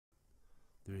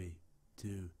3,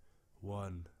 2,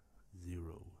 1,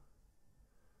 0.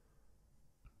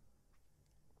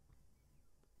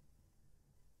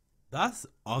 That's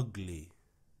ugly.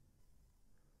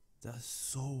 That's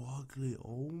so ugly.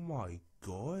 Oh my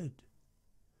god.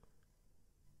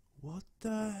 What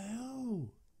the hell?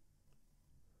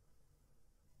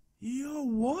 Yo,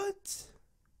 what?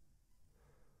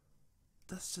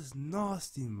 That's just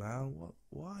nasty, man. What?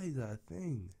 Why is that a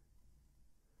thing?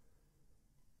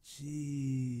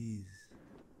 Jeez.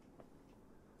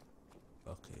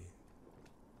 Okay.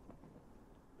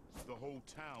 The whole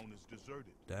town is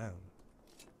deserted. Damn.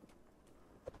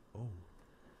 Oh.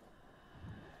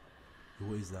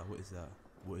 What is that? What is that?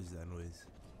 What is that noise?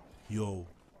 Yo.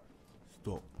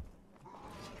 Stop.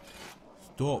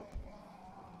 Stop.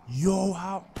 Yo,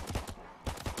 how?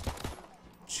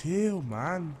 Chill,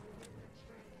 man.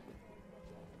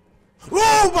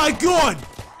 Oh my god!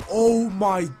 Oh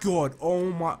my god!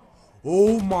 Oh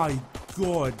my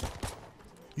god!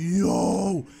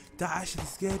 Yo! That actually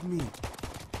scared me.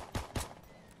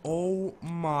 Oh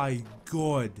my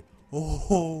god!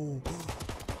 Oh!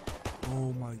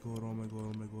 Oh my god! Oh my god!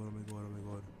 Oh my god! Oh my god! Oh my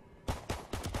god!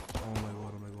 Oh my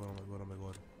god! Oh my god! Oh my god! Oh my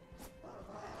god!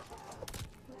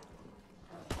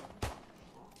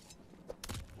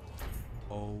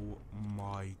 Oh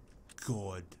my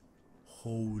god.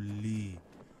 Holy.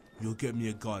 You'll get me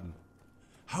a gun.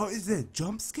 How is there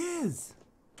jump scares?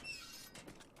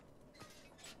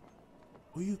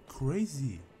 Are you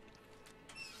crazy?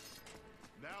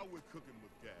 Now we're cooking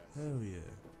with gas. Hell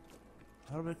yeah.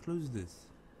 How do I close this?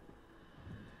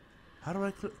 How do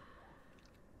I close?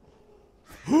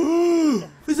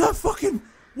 Is that fucking...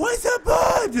 Why is that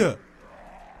bird?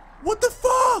 What the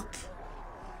fuck?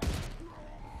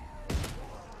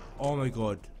 Oh my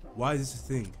god. Why is this a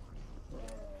thing?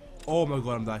 Oh my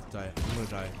god, I'm about to die. I'm gonna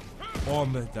die. Oh,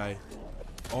 I'm gonna die.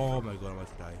 Oh my god, I'm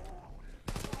about to die.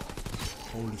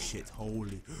 Holy shit,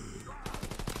 holy.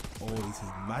 Oh, this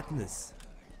is madness.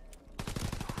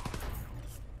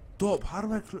 Stop, how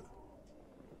do I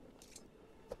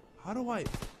how do I...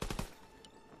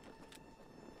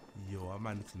 Yo, I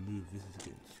might need to move. This is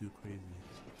getting too crazy.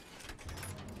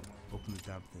 Open the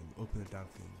damn thing. Open the damn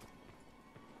thing.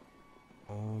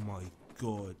 Oh my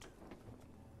god.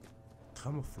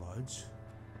 Camouflage?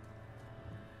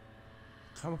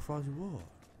 Camouflage what?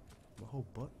 My whole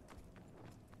butt?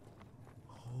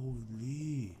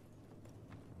 Holy.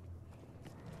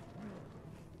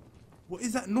 What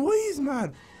is that noise,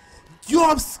 man? Yo,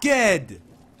 I'm scared!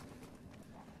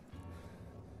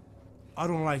 I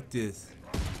don't like this.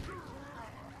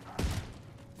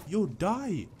 Yo,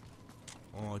 die!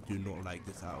 Oh, I do not like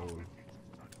this at all.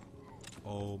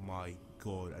 Oh my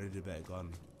god, I need a better gun.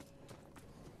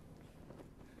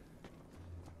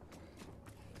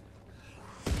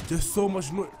 There's so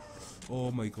much noise.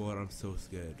 Oh my god, I'm so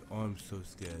scared. I'm so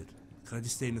scared. Can I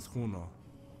just stay in this corner?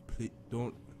 Please,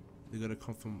 don't. They're gonna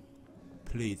come from...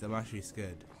 Please, I'm actually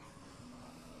scared.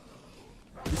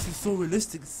 This is so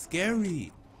realistic,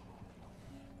 scary.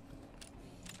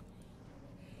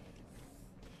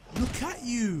 Look at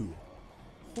you.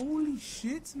 Holy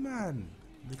shit, man.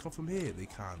 They come from here. They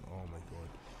can. Oh my god.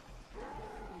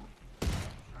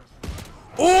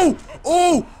 Oh!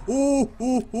 Oh! Oh!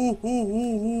 Oh! Oh!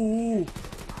 Oh!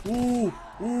 Oh!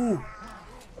 Oh!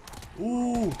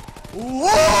 Oh!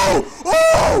 Oh!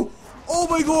 Oh! Oh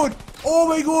my god! Oh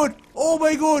my god! Oh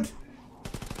my god!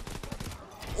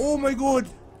 Oh my god!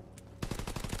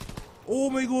 Oh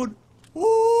my god!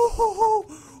 Oh!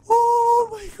 Oh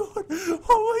my god!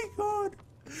 Oh my god!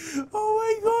 Oh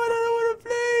my god! I don't want to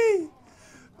play!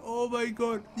 Oh my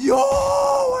god! Yo!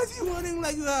 Why is he running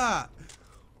like that?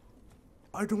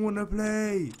 I don't want to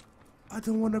play! I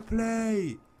don't want to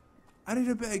play! I need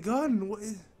a better gun! What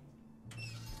is...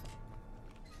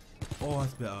 Oh,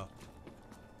 that's better.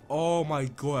 Oh my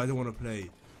god, I don't want to play.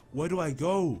 Where do I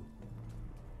go?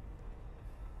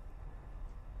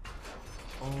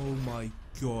 Oh my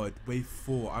god, wave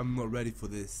 4. I'm not ready for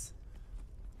this.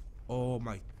 Oh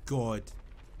my god.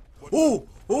 Oh!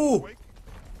 Oh!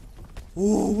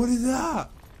 Oh, what is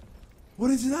that?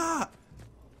 What is that?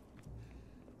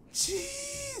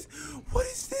 Jeez! What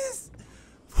is this?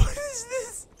 What is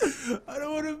this? I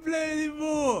don't want to play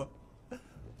anymore.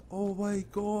 Oh my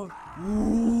god.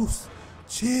 Ooh,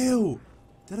 chill.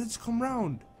 Did I just come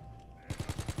round?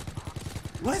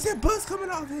 Why is there birds coming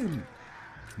out of him?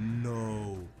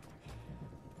 No.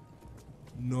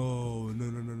 No, no,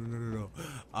 no, no, no, no, no.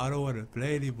 I don't want to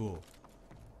play anymore.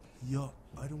 Yo,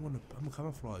 I don't want to. I'm a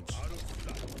camouflage.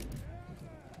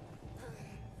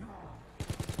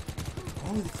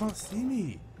 Oh, they can't see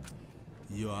me.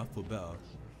 Yo, I feel better.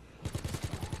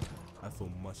 I feel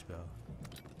much better.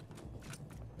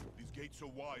 Gates are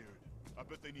wired. I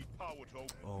bet they need power to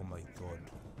open. Oh my god.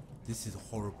 This is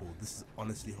horrible. This is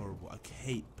honestly horrible. I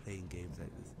hate playing games like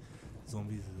this.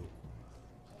 Zombies is all.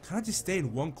 Can I just stay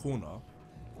in one corner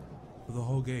for the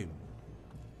whole game?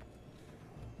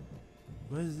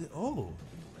 Where is it? Oh.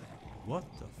 What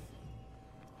the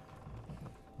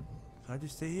Can I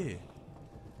just stay here?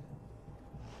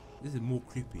 This is more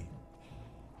creepy.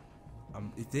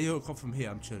 If they don't come from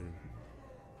here, I'm chilling.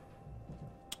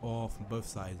 Oh, from both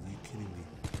sides. Are you kidding me?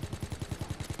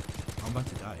 I'm about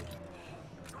to die.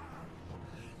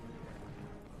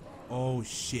 Oh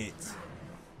shit.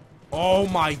 Oh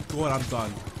my god, I'm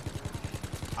done.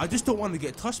 I just don't want to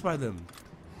get touched by them.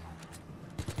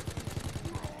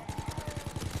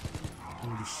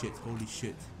 Holy shit, holy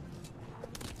shit.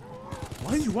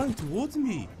 Why are you running towards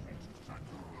me?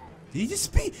 Did he just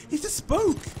speak? He just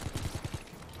spoke.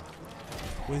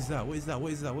 What is that? What is that?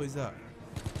 What is that? What is that?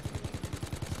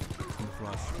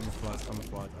 Camouflage, camouflage,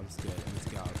 camouflage. I'm scared. I need to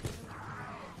get out of here.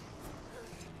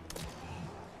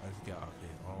 I need to get out of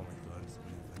here. Oh my god, I need to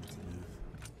move. I need to move.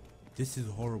 This is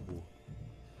horrible.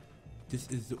 This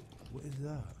is... What is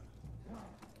that?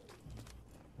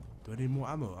 Do I need more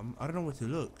ammo? I don't know where to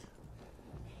look.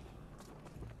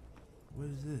 What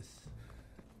is this?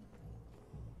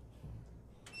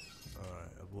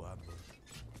 Alright, I bought ammo.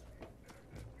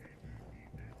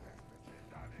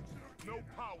 No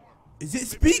power. Is it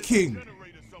speaking?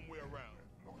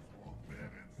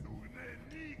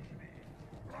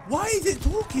 Why is it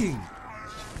talking?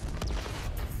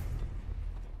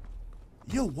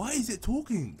 Yo, why is it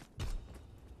talking?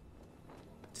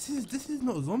 This is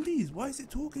not zombies. Why is it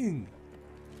talking?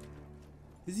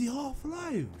 Is he half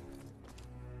alive?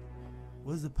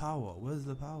 Where's the power? Where's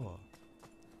the power?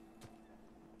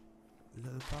 Is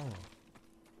that the power?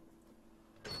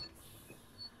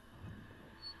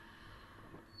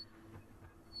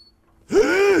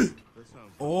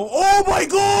 Oh my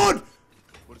god!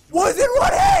 Why is it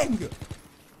running?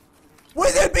 Why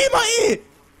is it being my ear?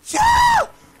 Yeah!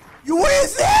 What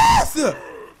is this?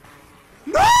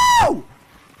 No!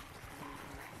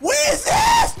 What is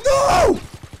this? No!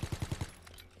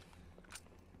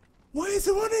 Why is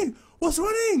it running? What's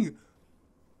running?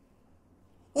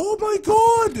 Oh my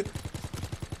god!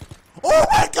 Oh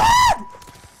my god!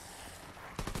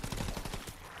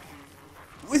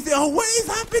 What is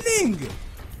happening?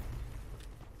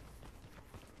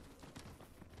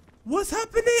 What's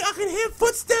happening? I can hear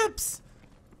footsteps.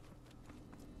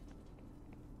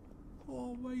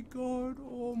 Oh my god.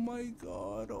 Oh my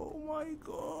god. Oh my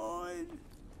god.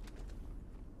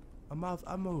 I'm out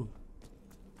of ammo.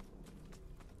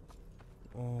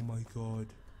 Oh my god.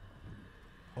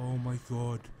 Oh my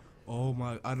god. Oh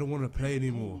my. I don't want to play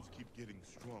anymore. Keep getting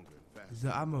stronger and faster. Is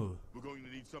there ammo? We're going to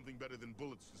need something better than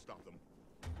bullets to stop them.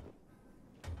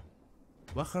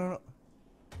 Why can't I not?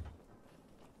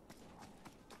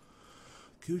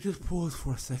 Can you just pause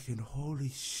for a second? Holy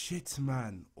shit,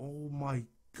 man. Oh my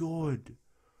god.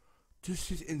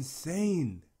 This is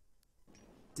insane.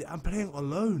 I'm playing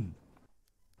alone.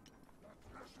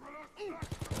 Oh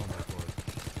my god.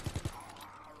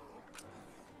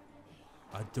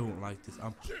 I don't like this.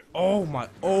 Oh my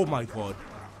god.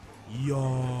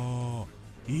 Yo.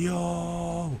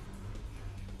 Yo.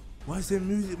 Why is the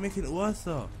music making it worse?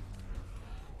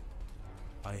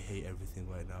 I hate everything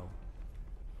right now.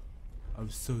 I'm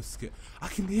so scared. I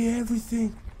can hear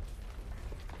everything.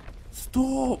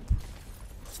 Stop.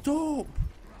 Stop.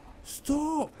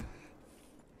 Stop.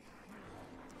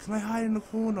 Can I hide in the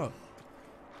corner?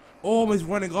 Oh, he's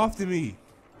running after me.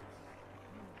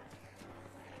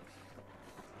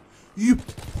 You.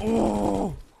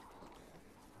 Oh.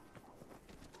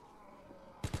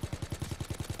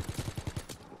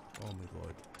 Oh my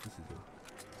god. This is it.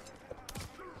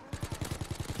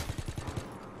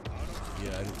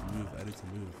 Yeah, I need to move. I need to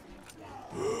move.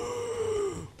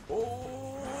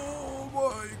 Oh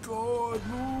my god.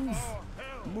 Move.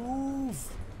 Move.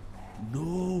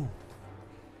 No.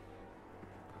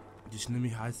 Just let me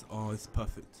hide. Oh, it's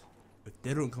perfect. If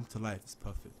they don't come to life, it's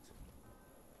perfect.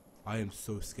 I am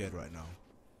so scared right now.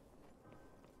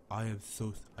 I am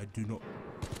so... I do not...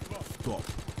 Stop.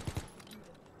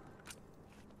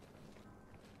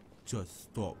 Just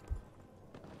stop.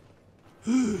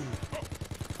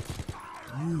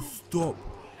 You stop.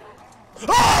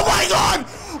 Oh my god!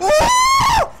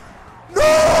 Oh!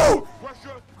 No!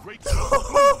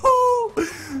 No!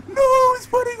 No! It's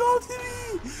running after me!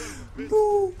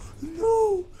 No!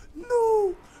 No!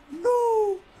 No!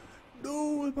 No! No!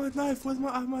 Where's my knife? Where's my...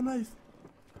 I have my knife.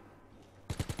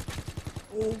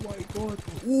 Oh my god.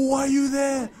 Why are you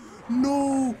there?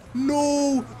 No!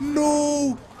 No!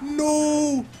 No!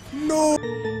 No! No!